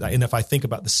me. And if I think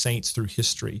about the saints through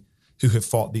history who have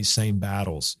fought these same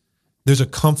battles, there's a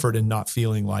comfort in not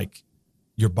feeling like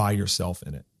you're by yourself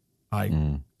in it.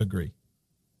 I agree.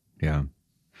 Yeah.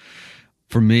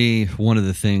 For me, one of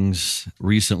the things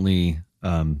recently,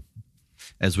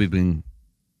 as we've been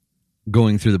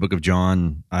going through the book of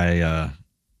John, I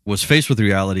was faced with the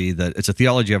reality that it's a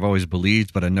theology I've always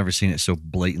believed, but I've never seen it so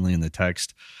blatantly in the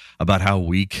text about how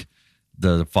weak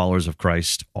the followers of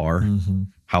Christ are,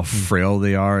 how frail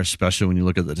they are, especially when you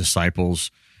look at the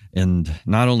disciples. And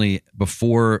not only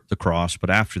before the cross, but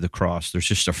after the cross, there's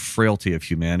just a frailty of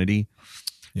humanity.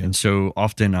 Yeah. And so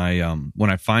often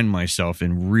when I find myself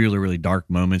in really, really dark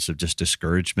moments of just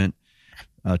discouragement,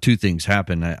 two things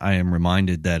happen. I am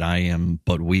reminded that I am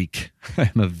but weak.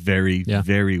 I am a very,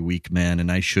 very weak man,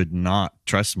 and I should not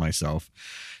trust myself,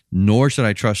 nor should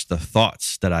I trust the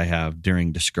thoughts that I have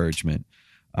during discouragement.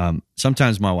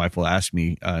 Sometimes my wife will ask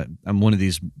me, I'm one of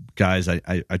these guys,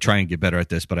 I try and get better at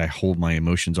this, but I hold my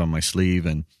emotions on my sleeve,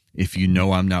 and if you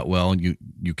know I'm not well,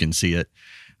 you can see it.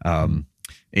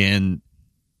 And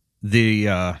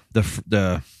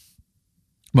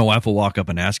my wife will walk up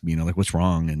and ask me, like, what's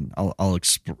wrong? And I'll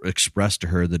express to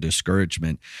her the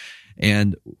discouragement.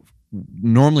 And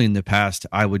normally in the past,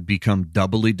 I would become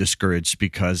doubly discouraged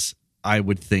because I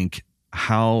would think,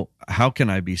 how can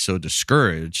I be so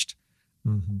discouraged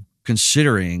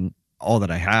considering all that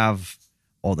I have,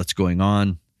 all that's going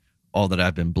on, all that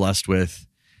I've been blessed with.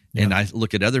 Yeah. And I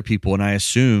look at other people and I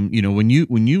assume, when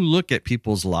you look at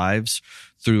people's lives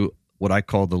through what I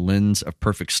call the lens of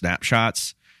perfect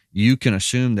snapshots, you can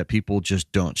assume that people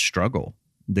just don't struggle.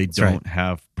 They don't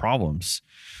have problems.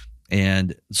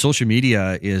 And social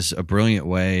media is a brilliant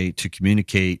way to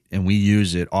communicate, and we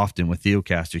use it often with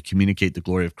Theocast to communicate the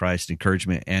glory of Christ,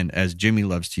 encouragement, and as Jimmy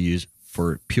loves to use,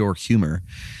 for pure humor.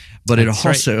 But it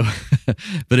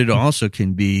also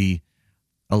can be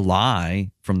a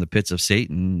lie from the pits of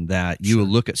Satan that you will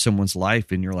look at someone's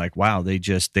life and you're like, wow, they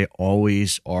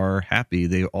always are happy.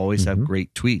 They always have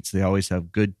great tweets. They always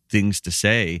have good things to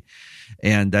say.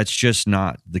 And that's just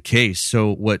not the case.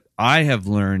 So what I have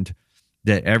learned,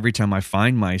 that every time I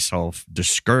find myself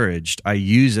discouraged, I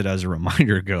use it as a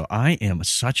reminder to go, I am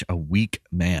such a weak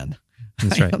man.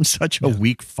 I'm such a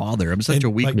weak father. I'm such a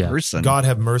weak person. God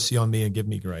have mercy on me and give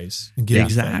me grace. And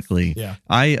exactly. Yeah.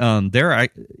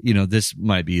 This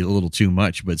might be a little too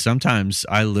much, but sometimes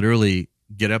I literally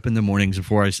get up in the mornings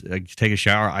before I take a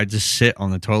shower. I just sit on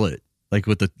the toilet, like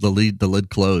with the lid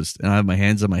closed, and I have my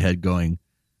hands on my head going,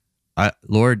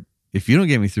 Lord, if you don't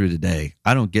get me through today,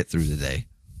 I don't get through today.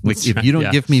 If you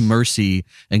don't give me mercy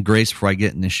and grace before I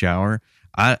get in the shower,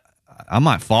 I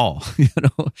might fall,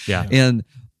 Yeah. And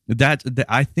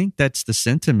I think that's the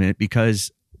sentiment, because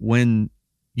when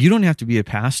you don't have to be a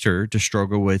pastor to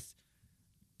struggle with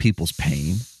people's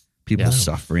pain, people's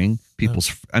suffering,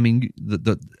 people's,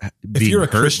 if you're a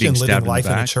Christian living life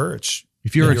in a church,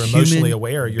 if you're emotionally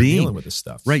aware, you're dealing with this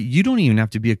stuff. Right. You don't even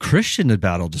have to be a Christian to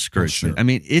battle discouragement.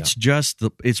 Sure. It's just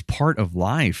it's part of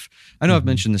life. I know I've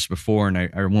mentioned this before, and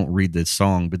I won't read this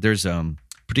song, but there's a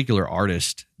particular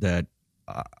artist that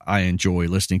I enjoy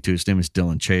listening to. His name is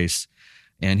Dylan Chase.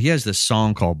 And he has this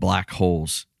song called Black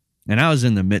Holes. And I was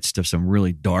in the midst of some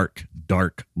really dark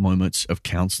moments of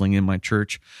counseling in my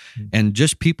church, and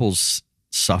just people's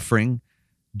suffering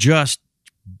just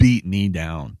beat me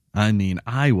down. I mean,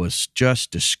 I was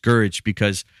just discouraged,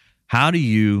 because how do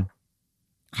you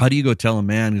go tell a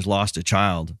man who's lost a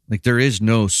child? Like, there is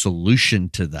no solution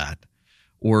to that.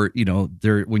 Or,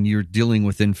 when you're dealing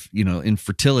with,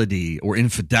 infertility or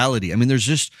infidelity, I mean,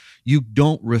 you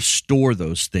don't restore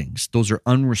those things. Those are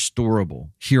unrestorable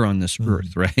here on this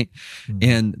earth, right?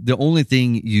 And the only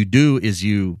thing you do is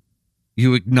you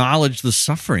acknowledge the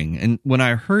suffering. And when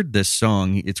I heard this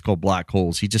song, it's called Black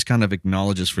Holes, he just kind of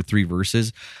acknowledges for 3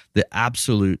 verses the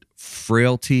absolute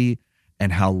frailty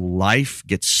and how life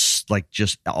gets, like,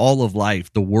 just all of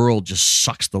life, the world just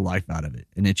sucks the life out of it.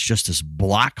 And it's just this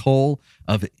black hole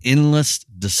of endless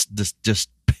just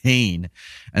pain.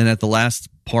 And at the last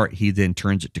part, he then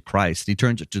turns it to Christ. He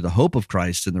turns it to the hope of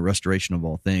Christ and the restoration of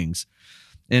all things.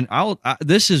 And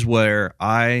this is where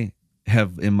I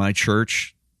have, in my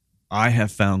church, I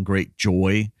have found great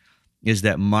joy, is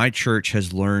that my church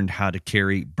has learned how to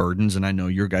carry burdens. And I know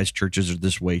your guys' churches are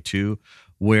this way too,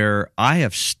 where I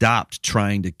have stopped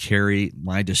trying to carry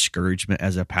my discouragement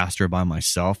as a pastor by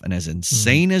myself. And as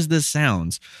insane as this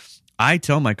sounds, I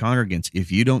tell my congregants,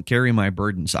 if you don't carry my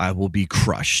burdens, I will be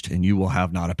crushed and you will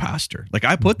have not a pastor. Like,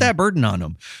 I put that burden on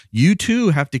them. You too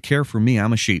have to care for me.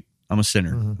 I'm a sheep. I'm a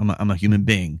sinner. I'm a human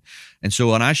being. And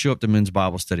so when I show up to men's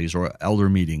Bible studies or elder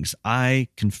meetings, I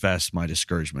confess my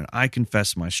discouragement. I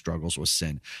confess my struggles with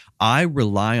sin. I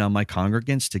rely on my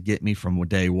congregants to get me from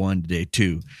day 1 to day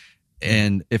 2.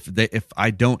 And if I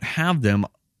don't have them,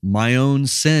 my own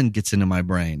sin gets into my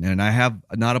brain, and I have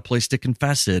not a place to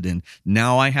confess it. And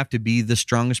now I have to be the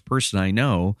strongest person I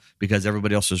know, because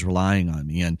everybody else is relying on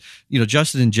me. And,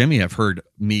 Justin and Jimmy have heard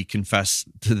me confess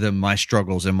to them my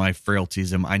struggles and my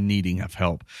frailties and my needing of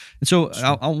help. And so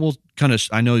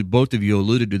I know both of you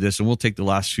alluded to this, and we'll take the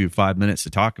last 5 minutes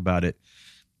to talk about it.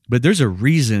 But there's a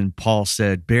reason Paul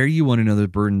said, bear you one another's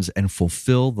burdens and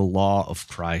fulfill the law of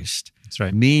Christ. That's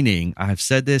right. Meaning, I have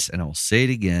said this and I will say it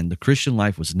again, the Christian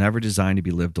life was never designed to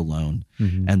be lived alone.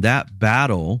 And that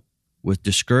battle with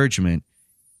discouragement,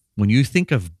 when you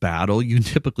think of battle, you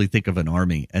typically think of an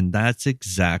army. And that's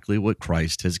exactly what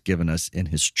Christ has given us in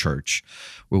his church,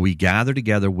 where we gather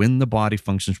together. When the body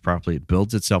functions properly, it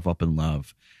builds itself up in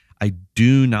love. I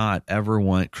do not ever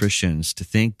want Christians to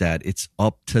think that it's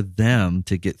up to them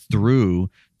to get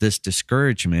through this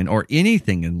discouragement or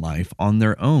anything in life on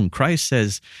their own. Christ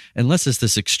says, unless it's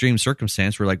this extreme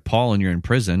circumstance where, like Paul, and you're in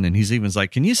prison, and he's even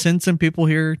like, can you send some people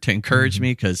here to encourage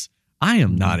me? Because I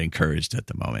am not encouraged at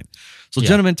the moment. So,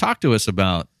 gentlemen, talk to us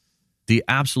about the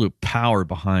absolute power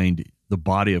behind the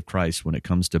body of Christ when it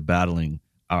comes to battling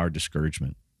our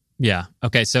discouragement. Yeah.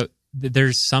 Okay. So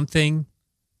there's something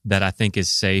that I think is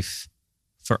safe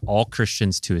for all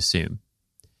Christians to assume,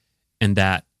 and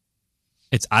that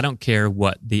I don't care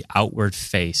what the outward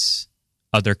face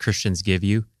other Christians give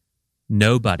you,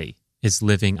 nobody is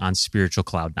living on spiritual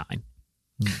cloud 9,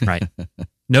 right?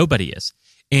 Nobody is.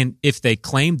 And if they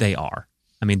claim they are,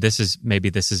 I mean, this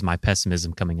is my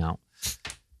pessimism coming out.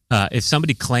 If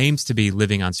somebody claims to be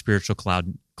living on spiritual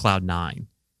cloud 9,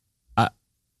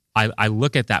 I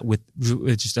look at that with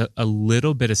just a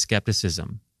little bit of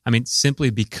skepticism. I mean,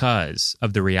 simply because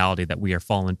of the reality that we are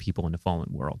fallen people in a fallen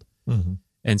world.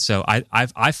 And so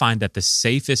I find that the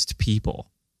safest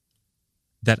people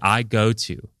that I go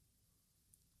to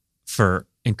for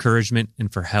encouragement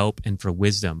and for help and for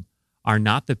wisdom are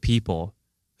not the people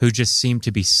who just seem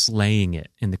to be slaying it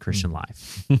in the Christian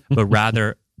life, but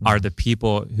rather are the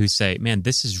people who say, man,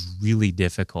 this is really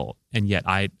difficult, and yet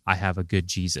I have a good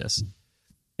Jesus.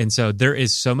 And so there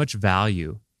is so much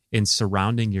value in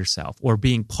surrounding yourself or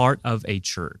being part of a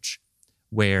church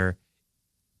where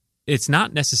it's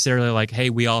not necessarily like, hey,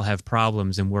 we all have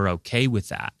problems and we're okay with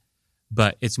that,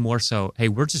 but it's more so, hey,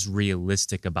 we're just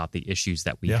realistic about the issues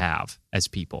that we have as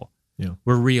people. Yeah.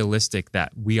 We're realistic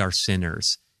that we are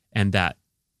sinners, and that,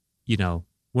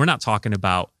 we're not talking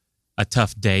about a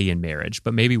tough day in marriage,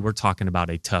 but maybe we're talking about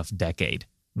a tough decade,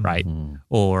 right?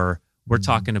 Or we're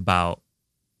talking about,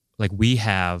 like, we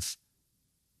have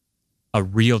a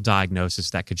real diagnosis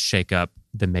that could shake up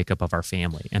the makeup of our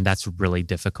family, and that's really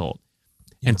difficult.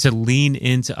 And to lean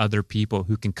into other people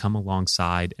who can come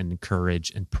alongside and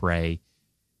encourage and pray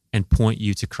and point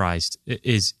you to Christ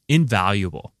is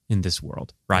invaluable in this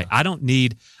world, right? I don't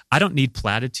need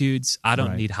platitudes. I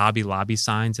don't need Hobby Lobby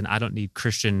signs, and I don't need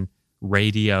Christian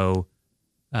radio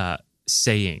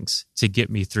sayings to get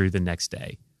me through the next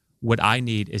day. What I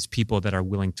need is people that are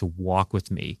willing to walk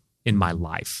with me in my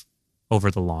life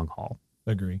over the long haul.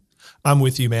 Agree. I'm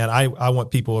with you, man. I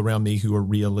want people around me who are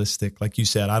realistic. Like you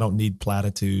said, I don't need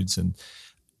platitudes. And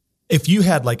if you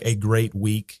had like a great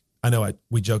week, I know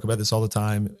we joke about this all the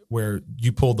time, where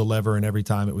you pulled the lever and every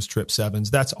time it was trip sevens.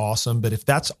 That's awesome. But if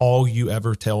that's all you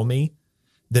ever tell me,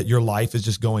 that your life is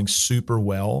just going super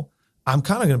well, I'm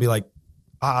kind of going to be like,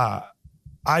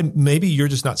 maybe you're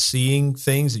just not seeing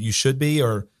things that you should be.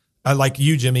 Or like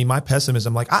you, Jimmy, my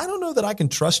pessimism, like, I don't know that I can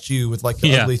trust you with like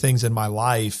the ugly things in my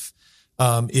life.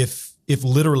 If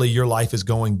literally your life is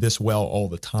going this well all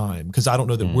the time, because I don't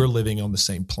know that we're living on the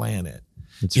same planet.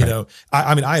 That's you know,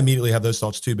 I mean, I immediately have those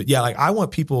thoughts too, but yeah, like I want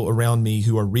people around me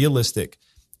who are realistic,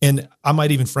 and I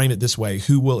might even frame it this way,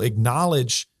 who will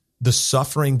acknowledge the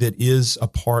suffering that is a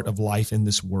part of life in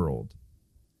this world,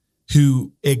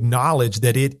 who acknowledge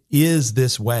that it is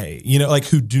this way, you know, like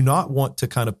who do not want to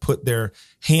kind of put their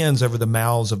hands over the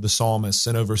mouths of the psalmists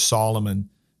and over Solomon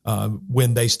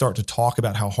when they start to talk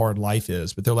about how hard life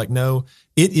is. But they're like, no,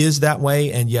 it is that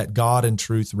way, and yet God and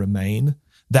truth remain.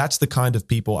 That's the kind of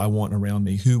people I want around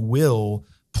me, who will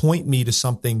point me to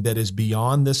something that is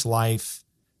beyond this life,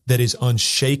 that is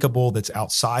unshakable, that's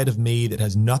outside of me, that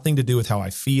has nothing to do with how I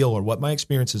feel or what my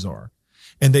experiences are.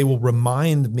 And they will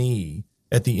remind me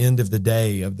at the end of the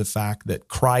day of the fact that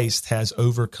Christ has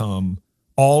overcome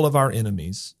all of our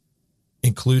enemies,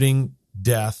 including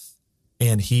death,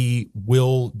 and he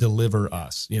will deliver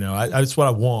us. You know, that's what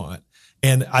I want.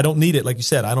 And I don't need it, like you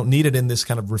said, I don't need it in this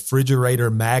kind of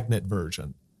refrigerator magnet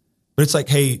version. But it's like,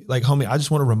 hey, like, homie, I just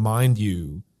want to remind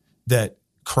you that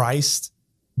Christ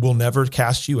will never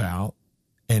cast you out,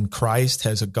 and Christ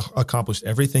has accomplished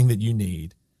everything that you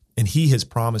need, and he has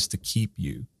promised to keep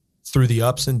you through the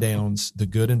ups and downs, the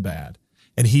good and bad.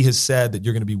 And he has said that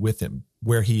you're going to be with him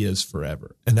where he is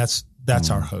forever. And that's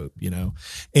our hope, you know.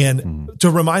 And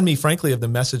to remind me, frankly, of the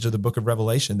message of the book of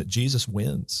Revelation, that Jesus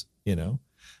wins, you know.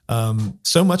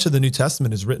 So much of the New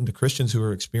Testament is written to Christians who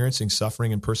are experiencing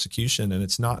suffering and persecution, and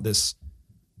it's not this,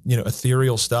 you know,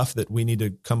 ethereal stuff that we need to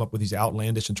come up with these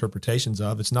outlandish interpretations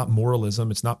of. It's not moralism.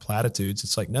 It's not platitudes.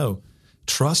 It's like, no,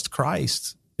 trust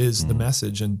Christ is the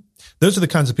message. And those are the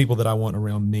kinds of people that I want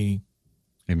around me.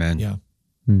 Amen. Yeah.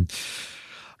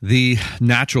 The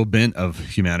natural bent of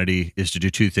humanity is to do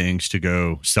two things: to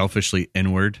go selfishly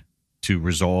inward to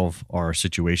resolve our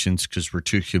situations because we're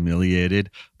too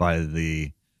humiliated by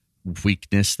the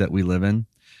weakness that we live in.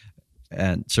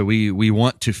 And so we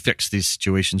want to fix these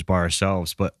situations by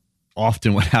ourselves, but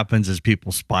often what happens is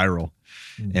people spiral.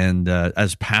 And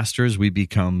as pastors, we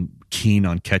become keen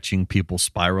on catching people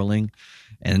spiraling,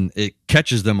 and it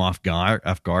catches them off guard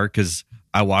because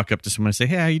I walk up to someone and say,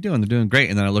 hey, how you doing? They're doing great.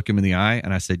 And then I look them in the eye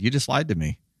and I said, you just lied to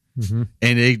me.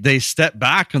 And they step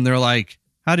back and they're like,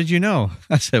 how did you know?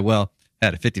 I said, well, I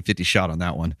had a 50-50 shot on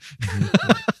that one.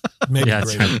 Yeah,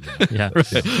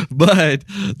 right. But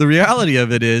the reality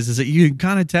of it is that you can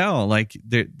kind of tell, like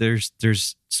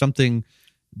there's something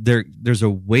there. There's a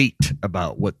weight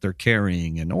about what they're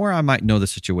carrying, or I might know the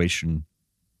situation.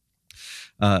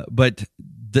 But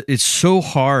it's so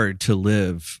hard to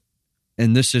live,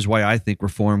 and this is why I think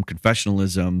Reformed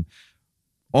confessionalism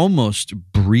almost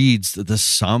breeds the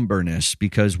somberness,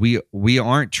 because we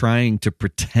aren't trying to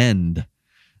pretend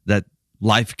that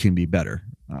life can be better.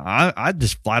 I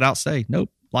just flat out say, nope,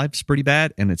 life's pretty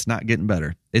bad and it's not getting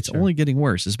better. It's only getting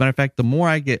worse. As a matter of fact,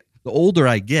 the older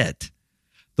I get,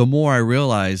 the more I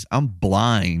realize I'm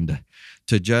blind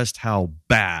to just how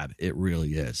bad it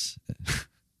really is.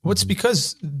 Well, it's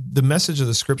because the message of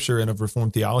the scripture and of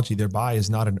Reformed theology thereby is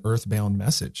not an earthbound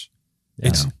message.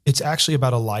 Yeah. It's actually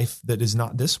about a life that is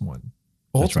not this one,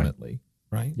 ultimately.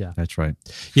 Right? Yeah. That's right.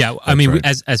 Yeah. I mean,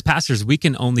 as pastors, we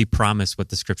can only promise what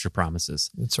the scripture promises.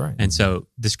 That's right. And so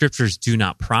the scriptures do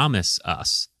not promise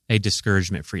us a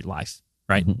discouragement-free life,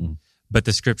 right? But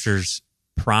the scriptures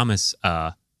promise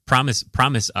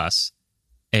us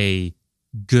a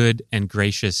good and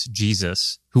gracious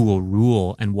Jesus who will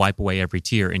rule and wipe away every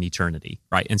tear in eternity,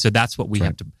 right? And so that's what we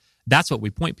have to, that's what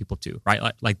we point people to,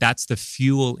 right? Like that's the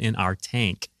fuel in our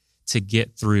tank to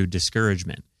get through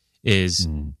discouragement, is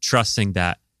trusting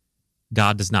that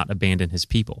God does not abandon his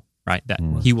people, right? That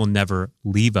he will never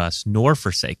leave us nor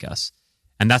forsake us.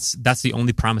 And that's the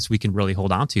only promise we can really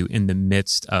hold on to in the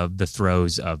midst of the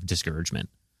throes of discouragement.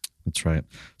 That's right.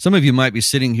 Some of you might be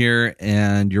sitting here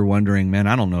and you're wondering, man,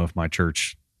 I don't know if my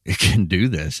church can do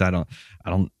this. I don't,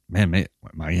 man,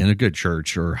 am I in a good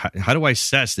church? Or how do I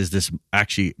assess, is this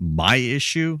actually my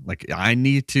issue? Like I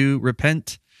need to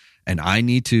repent and I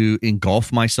need to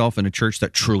engulf myself in a church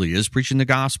that truly is preaching the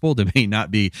gospel. They may not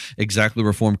be exactly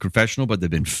Reformed confessional, but they've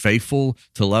been faithful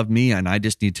to love me, and I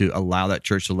just need to allow that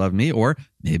church to love me. Or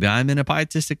Maybe I'm in a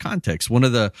pietistic context. One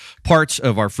of the parts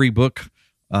of our free book,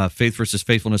 Faith versus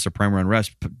Faithfulness of Primary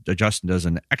Unrest, Justin does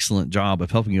an excellent job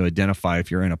of helping you identify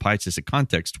if you're in a pietistic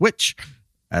context, which,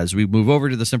 as we move over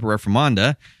to the Semper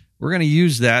Reformanda, we're going to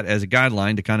use that as a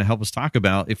guideline to kind of help us talk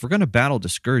about if we're going to battle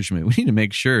discouragement, we need to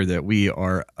make sure that we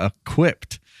are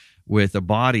equipped with a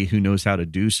body who knows how to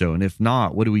do so. And if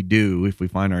not, what do we do if we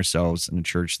find ourselves in a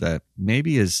church that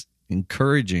maybe is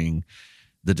encouraging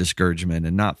the discouragement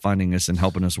and not finding us and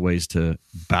helping us ways to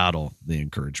battle the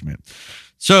encouragement?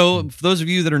 So for those of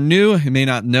you that are new who may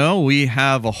not know, we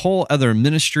have a whole other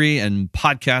ministry and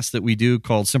podcast that we do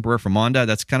called Semper Reformanda.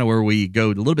 That's kind of where we go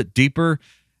a little bit deeper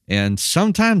and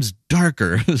sometimes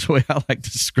darker is the way I like to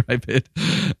describe it.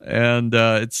 And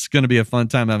it's going to be a fun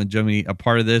time having Jimmy a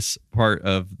part of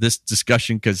this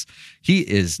discussion because he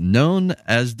is known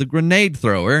as the grenade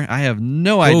thrower. I have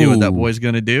no idea what that boy's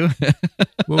going to do.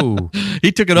 Whoa.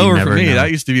 He took it over for me. Know.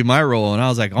 That used to be my role. And I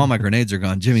was like, all my grenades are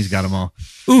gone. Jimmy's got them all.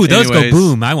 Ooh, those go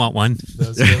boom. I want one.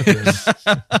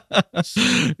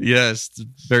 Yes,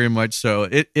 very much so.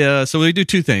 So we do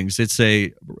two things. It's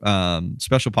a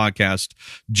special podcast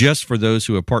just for those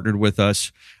who have partnered with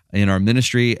us in our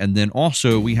ministry. And then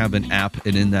also we have an app,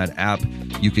 and in that app,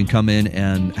 you can come in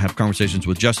and have conversations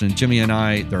with Justin and Jimmy and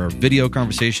I. There are video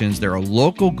conversations. There are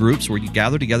local groups where you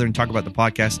gather together and talk about the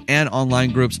podcast, and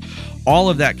online groups. All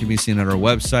of that can be seen at our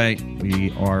website.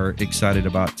 We are excited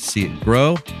about to see it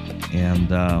grow. And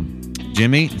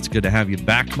Jimmy, it's good to have you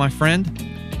back, my friend.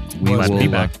 We will be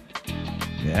back.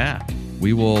 Yeah.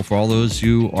 We will, for all those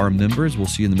who are members, we'll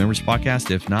see you in the members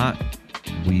podcast. If not,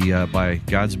 we, by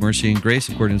God's mercy and grace,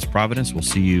 according to His providence, we'll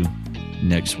see you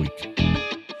next week.